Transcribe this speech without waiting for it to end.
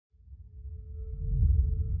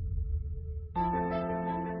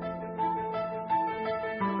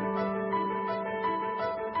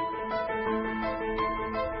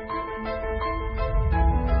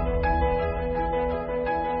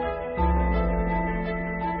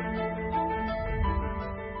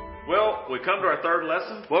we come to our third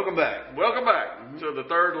lesson. Welcome back. Welcome back to the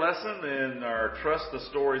third lesson in our Trust the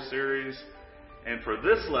Story series. And for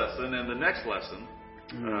this lesson and the next lesson,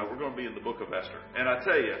 we're going to be in the book of Esther. And I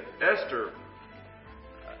tell you, Esther,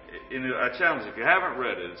 I challenge you, if you haven't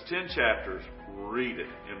read it, it's 10 chapters, read it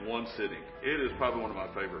in one sitting. It is probably one of my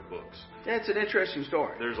favorite books. Yeah, it's an interesting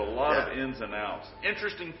story. There's a lot of ins and outs.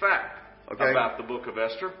 Interesting fact about the book of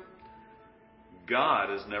Esther,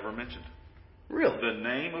 God is never mentioned. Really? The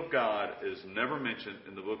name of God is never mentioned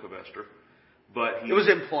in the book of Esther, but it was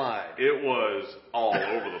implied. It was all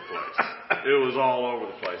over the place. It was all over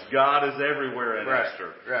the place. God is everywhere in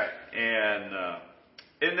Esther, right?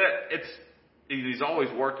 And that He's always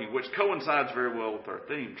working, which coincides very well with our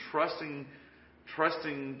theme: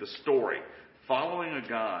 trusting the story, following a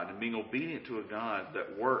God, and being obedient to a God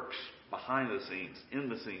that works behind the scenes, in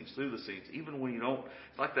the scenes, through the scenes, even when you don't.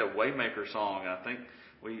 It's like that Waymaker song. I think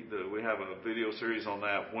we have a video series on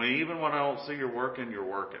that. Even when I don't see you're working, you're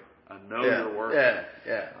working. I know you're working.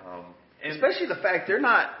 Yeah. And especially the fact they're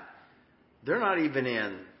not even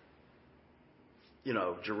in,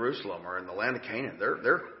 Jerusalem or in the land of Canaan.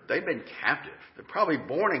 They've been captive. They're probably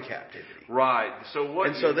born in captivity. Right. So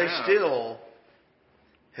they still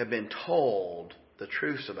have been told the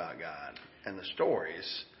truths about God and the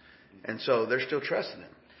stories, and so they're still trusting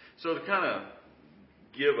Him. So to kind of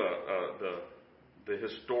give the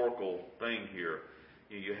historical thing here,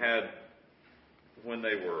 you had when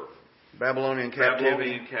they were Babylonian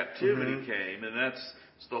captivity came, and that's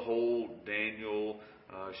the whole Daniel,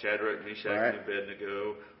 Shadrach, Meshach, and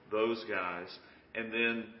Abednego, those guys. And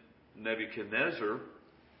then Nebuchadnezzar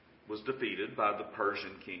was defeated by the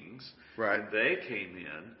Persian kings. Right. And they came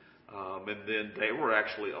in, and then they were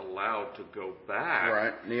actually allowed to go back.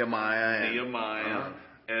 Right. Nehemiah.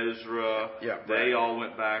 Ezra. They all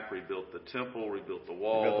went back, rebuilt the temple, rebuilt the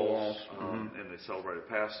walls. And they celebrated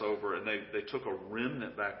Passover, and they took a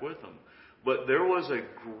remnant back with them. But there was a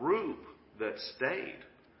group that stayed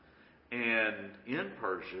in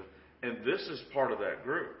Persia, and this is part of that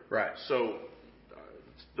group. Right. So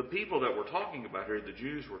the people that we're talking about here, the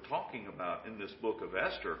Jews we're talking about in this book of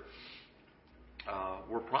Esther,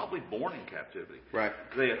 were probably born in captivity. Right.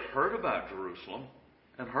 They had heard about Jerusalem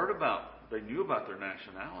and they knew about their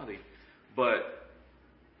nationality, but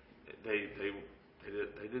they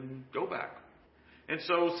didn't go back. And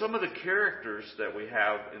so some of the characters that we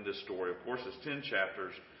have in this story, of course, it's 10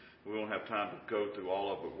 chapters. We won't have time to go through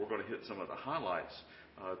all of it. We're going to hit some of the highlights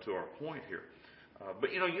to our point here.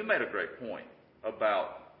 But you made a great point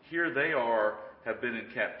about here they have been in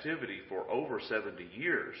captivity for over 70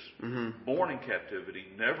 years, born in captivity,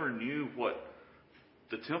 never knew what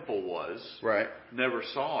the temple was, right? Never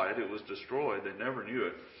saw it. It was destroyed. They never knew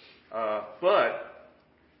it. But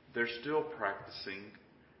they're still practicing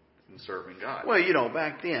and serving God. Well,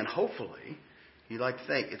 back then, hopefully, you'd like to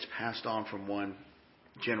think it's passed on from one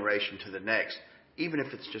generation to the next, even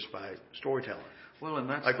if it's just by storytelling. Well, and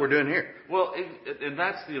that's like we're doing here. Well, and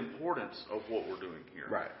that's the importance of what we're doing here.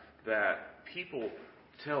 Right. That people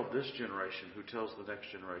tell this generation who tells the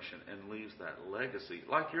next generation and leaves that legacy,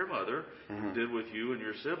 like your mother did with you and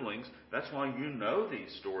your siblings. That's why you know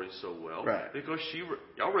these stories so well, right? Because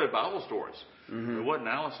y'all read Bible stories. It wasn't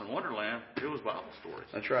Alice in Wonderland; it was Bible stories.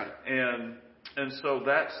 That's right. And so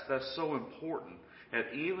that's so important. And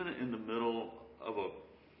even in the middle of a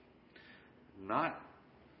not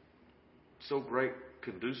so great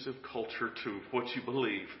conducive culture to what you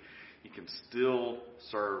believe, you can still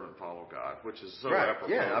serve and follow God, which is so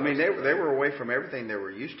apropos. Yeah, I mean, they were away from everything they were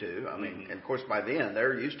used to. I mean, and of course, by then,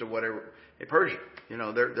 they're used to whatever, in Persia.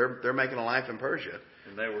 They're making a life in Persia.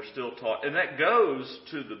 And they were still taught. And that goes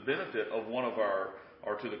to the benefit of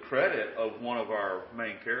to the credit of one of our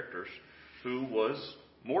main characters, who was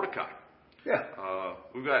Mordecai. Yeah.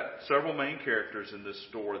 We've got several main characters in this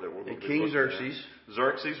story that we're going to be King looking Xerxes. at.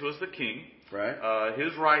 Xerxes was the king. Right.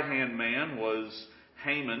 His right-hand man was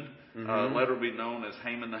Haman, later be known as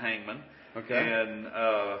Haman the Hangman. Okay. And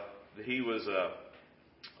he was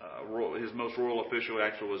his most royal official.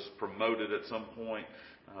 Actually was promoted at some point.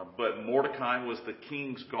 But Mordecai was the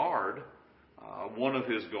king's guard, one of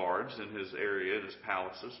his guards in his area, in his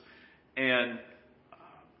palaces, and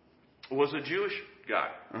was a Jewish guy.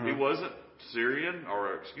 He wasn't Syrian,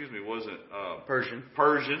 wasn't Persian.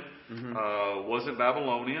 Wasn't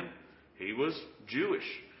Babylonian. He was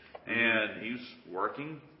Jewish. And he's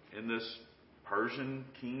working in this Persian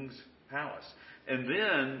king's palace. And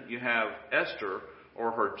then you have Esther,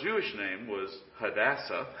 or her Jewish name was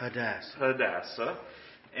Hadassah.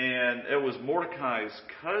 And it was Mordecai's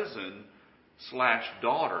cousin /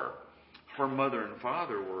 daughter. Her mother and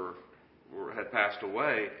father were had passed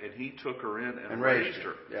away, and he took her in and raised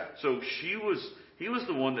her. Yeah. So he was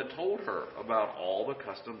the one that told her about all the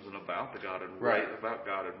customs and about God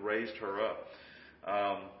and raised her up.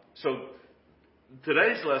 So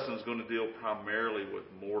today's lesson is going to deal primarily with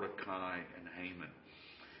Mordecai and Haman,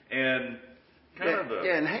 and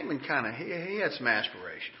and Haman he had some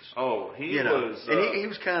aspirations. Oh, he was, and he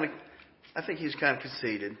was kind of, I think he was kind of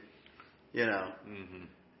conceited, Mm-hmm.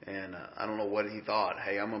 And I don't know what he thought.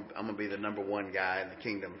 Hey, I'm gonna be the number one guy in the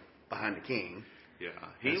kingdom behind the king. Yeah,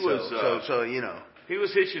 he was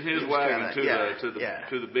hitching his wagon to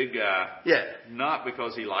the big guy. Yeah. Not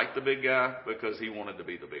because he liked the big guy, because he wanted to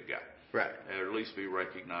be the big guy. Right. Or at least be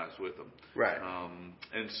recognized with him. Right.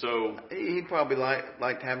 And so he probably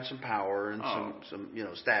liked having some power and some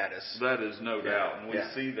status. That is no doubt, and we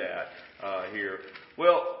see that here.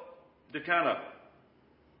 Well, to kind of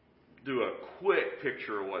do a quick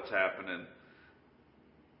picture of what's happening,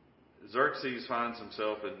 Xerxes finds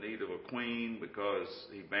himself in need of a queen because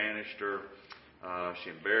he banished her. She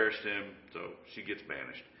embarrassed him, so she gets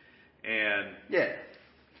banished. And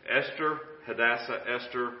Hadassah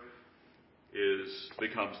Esther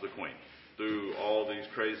becomes the queen through all these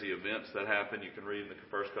crazy events that happen. You can read in the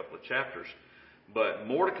first couple of chapters. But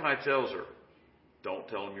Mordecai tells her, don't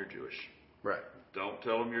tell him you're Jewish. Right. Don't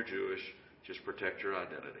tell him you're Jewish. Just protect your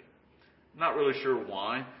identity. Not really sure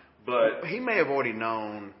why, but he may have already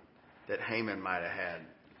known that Haman might have had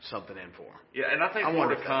something in for him. Yeah, and I think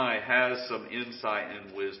Mordecai has some insight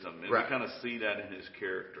and wisdom, and we kind of see that in his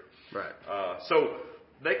character. Right. So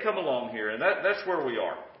they come along here, and that's where we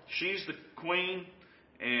are. She's the queen,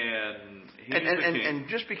 and he's the king. And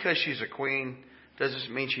just because she's a queen doesn't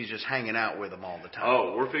mean she's just hanging out with them all the time.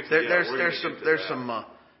 Oh, we're fixing. There's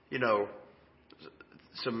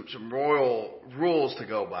some royal rules to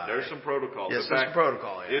go by. There's some protocols. Yes, there's some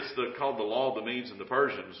protocol. Yeah. It's called the law of the Medes and the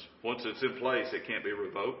Persians. Once it's in place, it can't be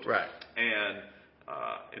revoked. Right.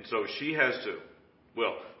 And so she has to.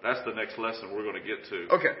 Well, that's the next lesson we're going to get to.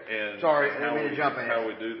 Okay. And sorry, I didn't mean to jump ahead. How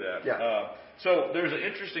we do that. Yeah. So there's an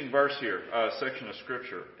interesting verse here, section of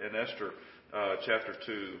scripture in Esther, chapter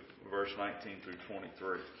 2, verse 19 through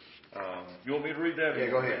 23. You want me to read that? Yeah,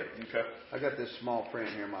 go ahead. Okay. I got this small print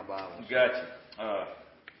here in my Bible. Gotcha.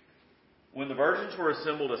 When the virgins were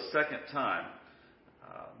assembled a second time,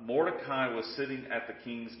 Mordecai was sitting at the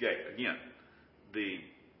king's gate. Again,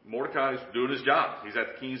 Mordecai is doing his job. He's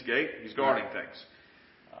at the king's gate. He's guarding things.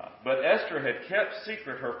 But Esther had kept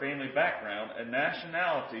secret her family background and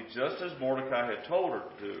nationality, just as Mordecai had told her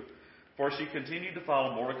to do, for she continued to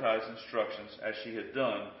follow Mordecai's instructions as she had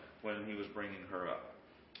done when he was bringing her up.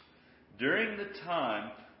 During the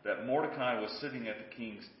time that Mordecai was sitting at the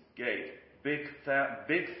king's gate,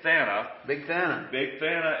 Bigthana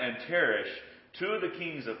and Teresh, two of the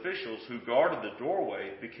king's officials who guarded the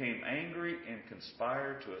doorway, became angry and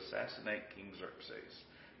conspired to assassinate King Xerxes.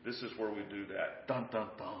 This is where we do that. Dun dun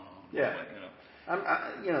dun. Yeah.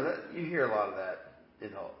 You hear a lot of that in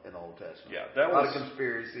the Old Testament. Yeah, that was a lot of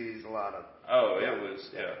conspiracies. A lot of. Oh, it was.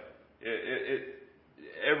 Yeah. It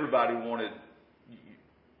everybody wanted.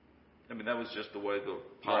 I mean, that was just the way the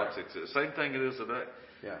politics is. Same thing it is today.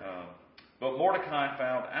 Yeah. But Mordecai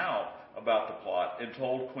found out about the plot and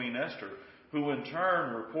told Queen Esther, who in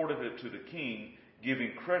turn reported it to the king,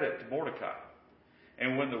 giving credit to Mordecai.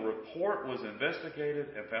 And when the report was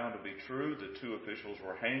investigated and found to be true, the two officials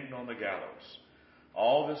were hanged on the gallows.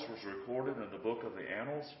 All this was recorded in the book of the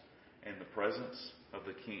annals in the presence of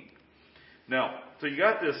the king. Now, so you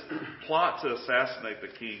got this plot to assassinate the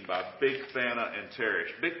king by Bigthana and Teresh.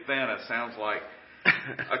 Bigthana sounds like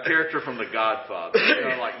a character from The Godfather,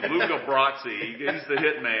 like Luca Brasi. He's the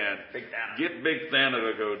hitman. Get Bigthana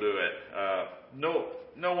to go do it.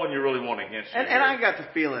 No one you really want against you. And I got the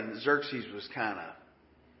feeling Xerxes was kind of,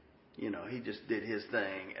 he just did his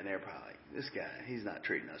thing, and they're probably like, this guy, he's not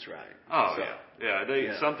treating us right. Oh, so,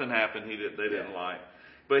 yeah. Something happened they didn't like.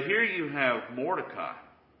 But here you have Mordecai,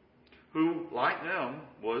 who, like them,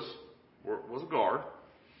 was a guard.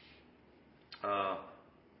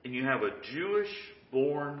 And you have a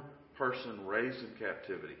Jewish-born person raised in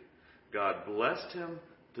captivity. God blessed him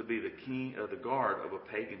to be the king, the guard of a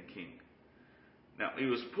pagan king. Now, he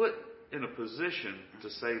was put in a position to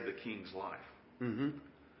save the king's life. Mm-hmm.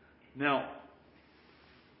 Now,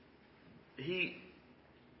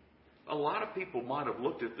 a lot of people might have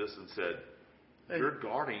looked at this and said, "You're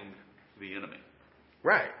guarding the enemy."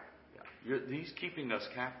 Right. Yeah. He's keeping us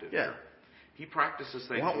captive. Yeah. He practices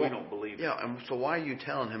things we don't believe in. Yeah, and so why are you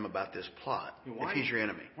telling him about this plot if he's your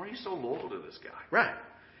enemy? Why are you so loyal to this guy? Right.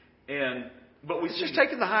 But he's just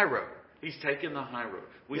taking the high road. He's taking the high road.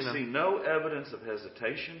 We see no evidence of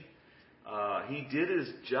hesitation. He did his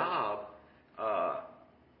job,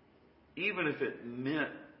 even if it meant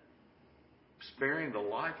sparing the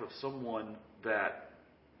life of someone that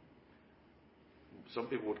some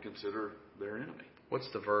people would consider their enemy. What's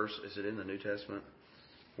the verse? Is it in the New Testament?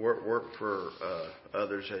 Work for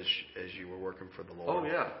others as you were working for the Lord.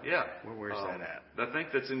 Oh, yeah. Where's that at? I think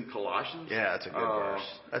that's in Colossians. Yeah, that's a good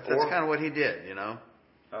verse. That's kind of what he did, you know.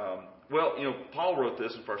 Well, Paul wrote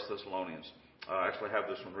this in 1 Thessalonians. I actually have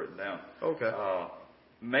this one written down. Okay.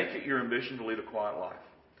 Make it your ambition to lead a quiet life.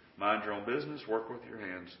 Mind your own business, work with your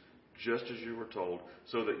hands, just as you were told,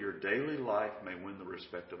 so that your daily life may win the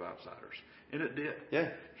respect of outsiders. And it did. Yeah.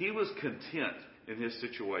 He was content in his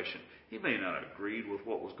situation. He may not have agreed with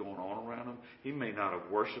what was going on around him. He may not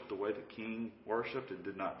have worshipped the way the king worshipped and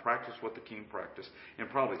did not practice what the king practiced, and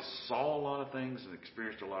probably saw a lot of things and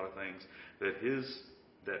experienced a lot of things that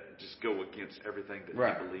just go against everything that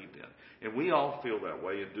he believed in. And we all feel that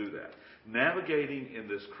way and do that. Navigating in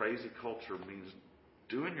this crazy culture means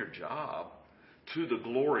doing your job to the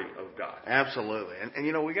glory of God. Absolutely.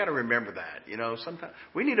 And we got to remember that. Sometimes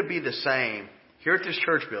we need to be the same here at this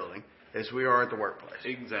church building as we are at the workplace.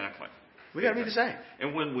 Exactly. We got to be the same.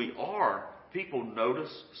 And when we are, people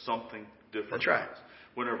notice something different. That's right.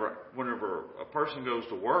 Whenever a person goes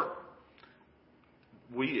to work,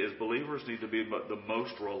 we as believers need to be the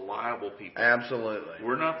most reliable people. Absolutely.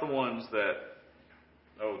 We're not the ones that,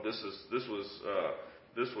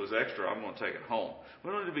 this was extra, I'm going to take it home.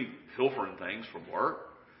 We don't need to be pilfering things from work.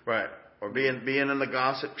 Right. Or being in the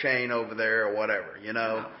gossip chain over there or whatever,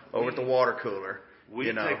 over at the water cooler. We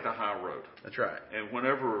take the high road. That's right. And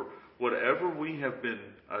whatever we have been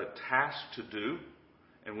tasked to do,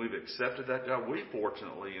 and we've accepted that job, we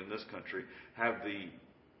fortunately in this country have the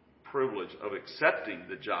privilege of accepting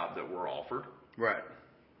the job that we're offered. Right.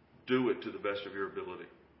 Do it to the best of your ability.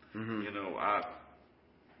 Mm-hmm.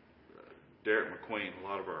 Derek McQueen, a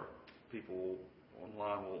lot of our people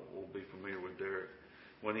online will be familiar with Derek.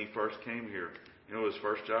 When he first came here, what his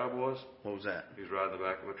first job was? What was that? He was riding the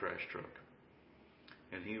back of a trash truck.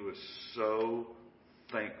 And he was so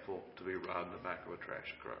thankful to be riding the back of a trash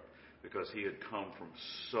truck because he had come from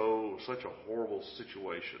such a horrible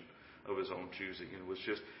situation of his own choosing. And it was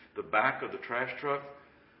just the back of the trash truck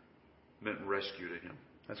meant rescue to him.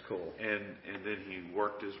 That's cool. And then he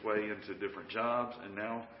worked his way into different jobs, and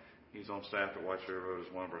now he's on staff at White Ferry Road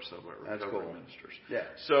as one of our Celebrate Recovery ministers. Yeah.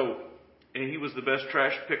 So, and he was the best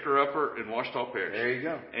trash picker-upper in Ouachita Parish. There you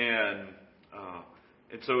go. And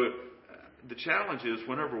so the challenge is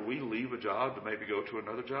whenever we leave a job to maybe go to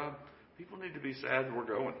another job, people need to be sad that we're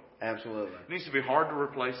going. Absolutely. It needs to be hard to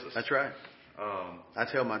replace us. That's right. I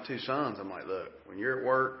tell my two sons, I'm like, look, when you're at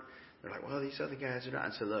work, they're like, well, these other guys are not. I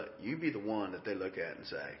said, look, you be the one that they look at and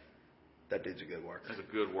say, that dude's a good worker. That's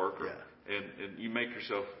a good worker. Yeah. And you make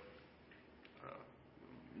yourself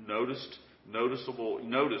noticed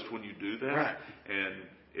when you do that. Right. And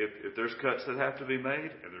if there's cuts that have to be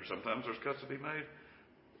made, and sometimes there's cuts to be made,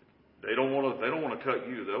 they don't want to cut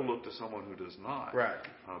you. They'll look to someone who does not. Right.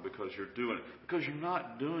 Because you're doing it. Because you're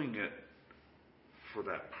not doing it for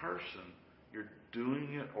that person. You're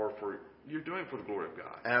doing it for the glory of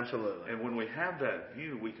God. Absolutely. And when we have that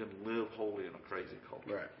view, we can live holy in a crazy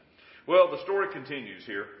culture. Right. Well, the story continues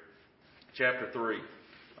here. Chapter 3,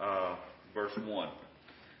 verse 1.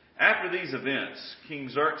 After these events, King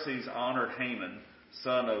Xerxes honored Haman,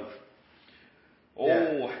 son of,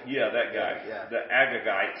 that guy, the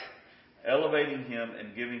Agagite, elevating him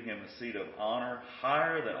and giving him a seat of honor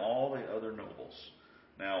higher than all the other nobles.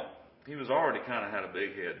 Now, he was already kind of had a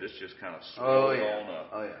big head. This just kind of swelled on up.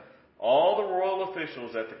 Oh, yeah. All the royal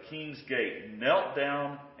officials at the king's gate knelt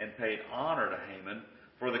down and paid honor to Haman,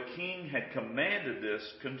 for the king had commanded this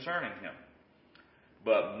concerning him.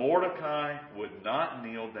 But Mordecai would not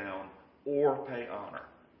kneel down or pay honor.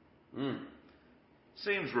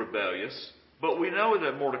 Seems rebellious, but we know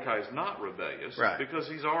that Mordecai is not rebellious because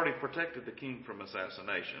he's already protected the king from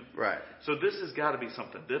assassination. Right. So this has got to be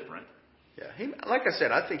something different. Yeah. Like I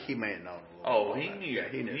said, I think he may have known a little. He knew. Yeah,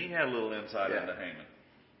 he knew. He had a little insight into Haman.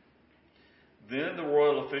 Then the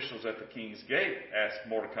royal officials at the king's gate asked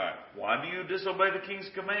Mordecai, "Why do you disobey the king's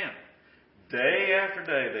command?" Day after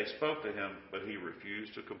day they spoke to him, but he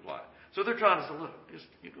refused to comply. So they're trying to say, look,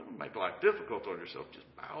 you're going to make life difficult on yourself. Just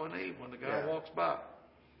bow a knee when the guy walks by.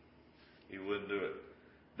 He wouldn't do it.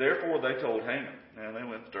 Therefore they told Haman. And they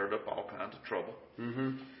went and stirred up all kinds of trouble.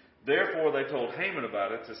 Mm-hmm. Therefore they told Haman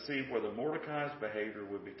about it to see whether Mordecai's behavior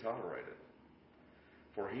would be tolerated.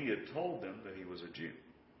 For he had told them that he was a Jew.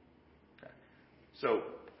 Okay. So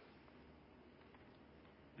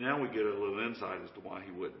now we get a little insight as to why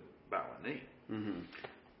he wouldn't bow a knee. Mm-hmm.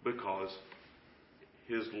 Because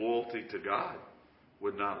his loyalty to God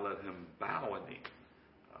would not let him bow a knee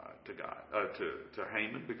to God, to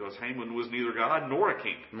Haman, because Haman was neither God nor a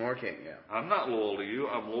king. Nor a king, yeah. I'm not loyal to you.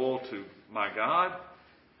 I'm loyal to my God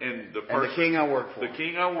and the king I work for. The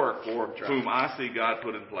king I work for, right. whom I see God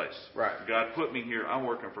put in place. Right. God put me here. I'm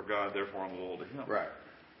working for God, therefore I'm loyal to him. Right.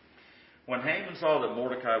 When Haman saw that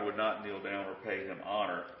Mordecai would not kneel down or pay him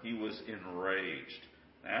honor, he was enraged.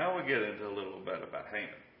 Now we get into a little bit about Haman.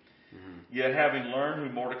 Mm-hmm. Yet having learned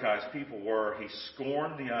who Mordecai's people were, he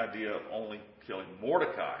scorned the idea of only killing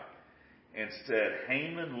Mordecai. Instead,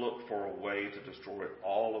 Haman looked for a way to destroy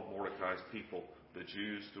all of Mordecai's people, the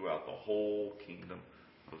Jews throughout the whole kingdom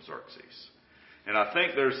of Xerxes. And I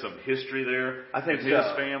think there's some history there. I think his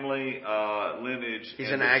family lineage. He's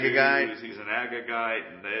an Agagite. He's an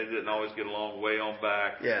Agagite, and they didn't always get along way on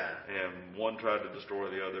back. Yeah. And one tried to destroy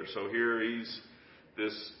the other. So here he's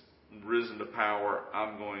this risen to power.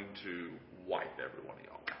 I'm going to wipe every one of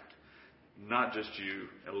y'all out. Not just you,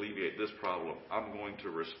 alleviate this problem. I'm going to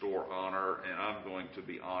restore honor, and I'm going to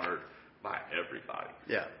be honored by everybody.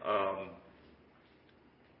 Yeah.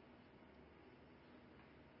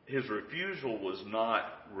 His refusal was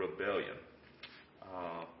not rebellion,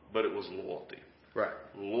 but it was loyalty. Right.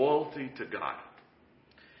 Loyalty to God.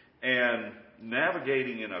 And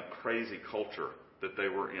navigating in a crazy culture that they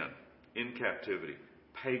were in captivity,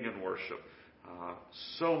 pagan worship,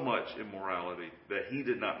 so much immorality that he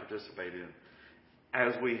did not participate in,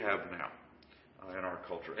 as we have now in our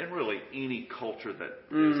culture. And really any culture that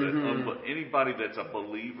is anybody that's a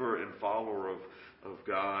believer and follower of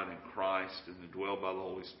God and Christ and indwelled by the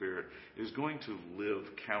Holy Spirit is going to live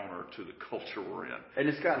counter to the culture we're in. And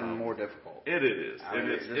it's gotten more difficult. It is.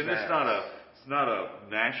 It's not a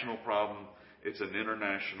national problem. It's an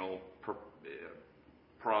international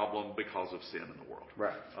problem because of sin in the world.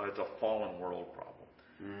 Right. It's a fallen world problem.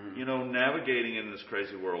 Mm-hmm. Navigating in this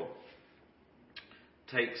crazy world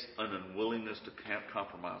takes an unwillingness to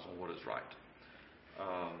compromise on what is right.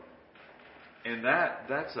 And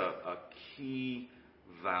that's a key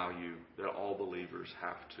value that all believers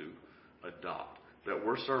have to adopt. That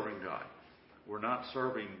we're serving God. We're not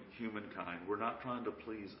serving humankind. We're not trying to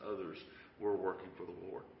please others. We're working for the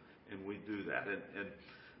Lord. And we do that. And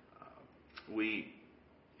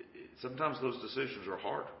sometimes those decisions are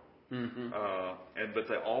hard. Mm-hmm. But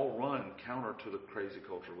they all run counter to the crazy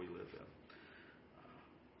culture we live in.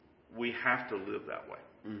 We have to live that way.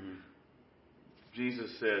 Mm-hmm.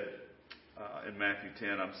 Jesus said in Matthew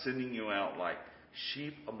 10, I'm sending you out like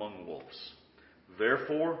sheep among wolves.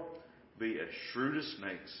 Therefore, be as shrewd as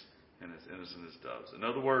snakes and as innocent as doves. In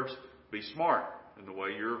other words, be smart in the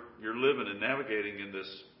way you're living and navigating in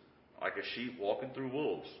this, like a sheep walking through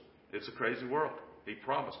wolves. It's a crazy world. He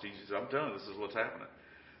promised. He said, I'm telling you, this is what's happening.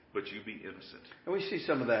 But you be innocent. And we see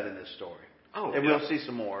some of that in this story. Oh, and we'll see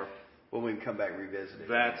some more when we come back and revisit it.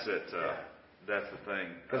 That's it. That's the thing.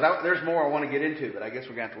 Because there's more I want to get into, but I guess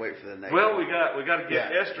we're going to have to wait for the next. Well, we got to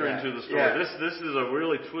get Esther into the story. Yeah. This is a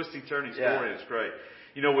really twisty, turny story. It's great.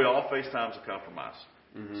 We all face times of compromise.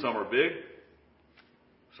 Mm-hmm. Some are big,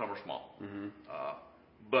 some are small. Mm-hmm.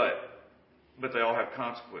 But they all have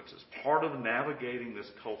consequences. Part of navigating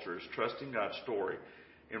this culture is trusting God's story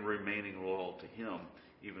and remaining loyal to Him,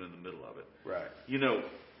 even in the middle of it. Right.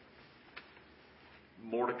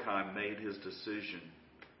 Mordecai made his decision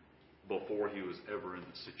before he was ever in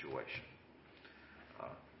the situation.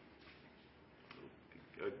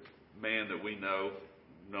 A man that we known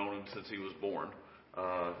him since he was born,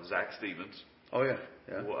 Zach Stevens. Oh yeah.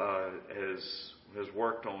 Has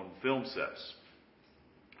worked on film sets,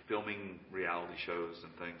 filming reality shows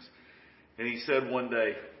and things. And he said one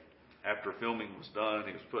day, after filming was done,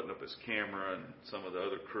 he was putting up his camera, and some of the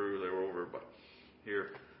other crew, they were over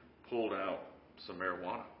here, pulled out some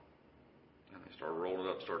marijuana. And they started rolling it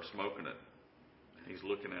up, started smoking it. And he's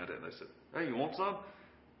looking at it, and they said, hey, you want some?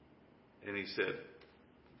 And he said,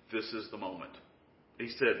 this is the moment. He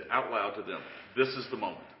said out loud to them, this is the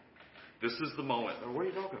moment. This is the moment. What are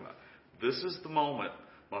you talking about? This is the moment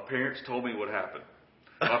my parents told me would happen.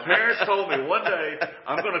 My parents told me one day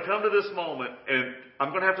I'm going to come to this moment and I'm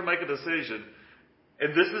going to have to make a decision.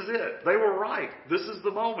 And this is it. They were right. This is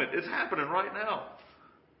the moment. It's happening right now.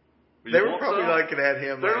 They were probably looking at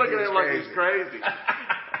him. They're looking at him like he's crazy.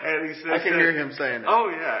 And he said, I can hear him saying that. Oh,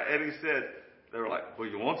 yeah. And he said, they were like, well,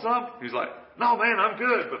 you want some? He's like, no, man, I'm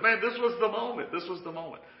good. But, man, this was the moment. This was the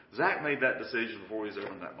moment. Zach made that decision before he was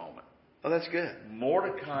ever in that moment. Oh, that's good.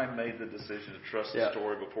 Mordecai made the decision to trust the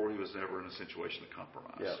story before he was ever in a situation to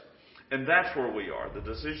compromise. Yeah. And that's where we are. The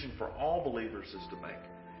decision for all believers is to make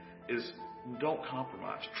is Don't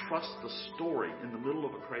compromise. Trust the story in the middle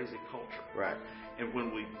of a crazy culture. Right. And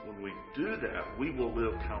when we do that, we will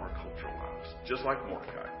live countercultural lives, just like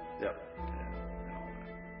Mordecai. Yep. And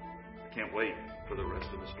I can't wait for the rest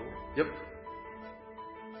of the story. Yep.